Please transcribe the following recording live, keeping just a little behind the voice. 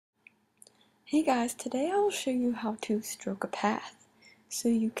Hey guys, today I will show you how to stroke a path so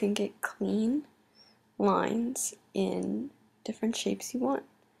you can get clean lines in different shapes you want.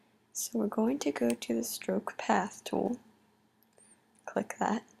 So we're going to go to the stroke path tool, click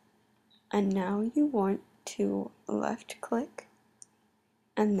that, and now you want to left click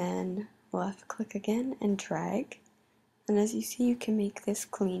and then left click again and drag, and as you see you can make this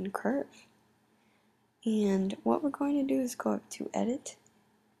clean curve. And what we're going to do is go up to edit,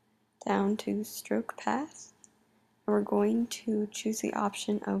 down to stroke path, and we're going to choose the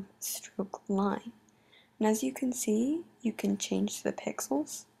option of stroke line. And as you can see, you can change the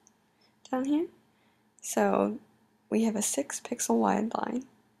pixels down here. So we have a 6 pixel wide line,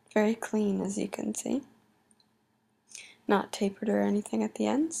 very clean as you can see, not tapered or anything at the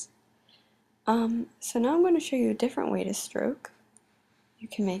ends. So now I'm going to show you a different way to stroke. You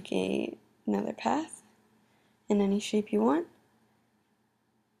can make another path in any shape you want,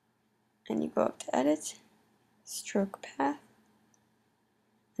 and you go up to edit, stroke path,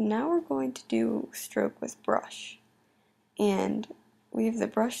 and now we're going to do stroke with brush. And we have the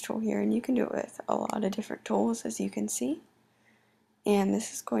brush tool here, and you can do it with a lot of different tools as you can see. And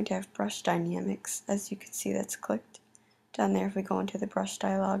this is going to have brush dynamics, as you can see that's clicked down there. If we go into the brush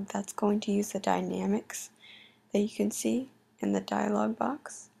dialog, that's going to use the dynamics that you can see in the dialog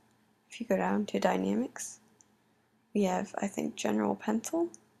box. If you go down to dynamics, we have, I think, general pencil.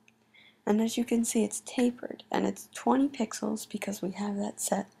 And as you can see, it's tapered, and it's 20 pixels because we have that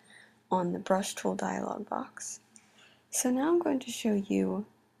set on the brush tool dialog box. So now I'm going to show you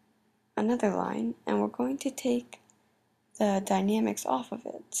another line, and we're going to take the dynamics off of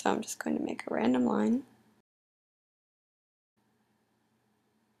it. So I'm just going to make a random line,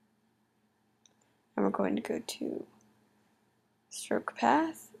 and we're going to go to stroke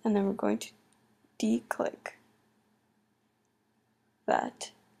path, and then we're going to declick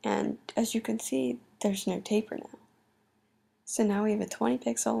that. And as you can see, there's no taper now. So now we have a 20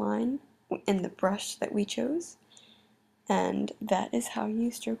 pixel line in the brush that we chose. And that is how you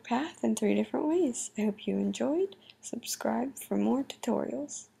stroke path in 3 different ways. I hope you enjoyed. Subscribe for more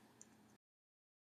tutorials.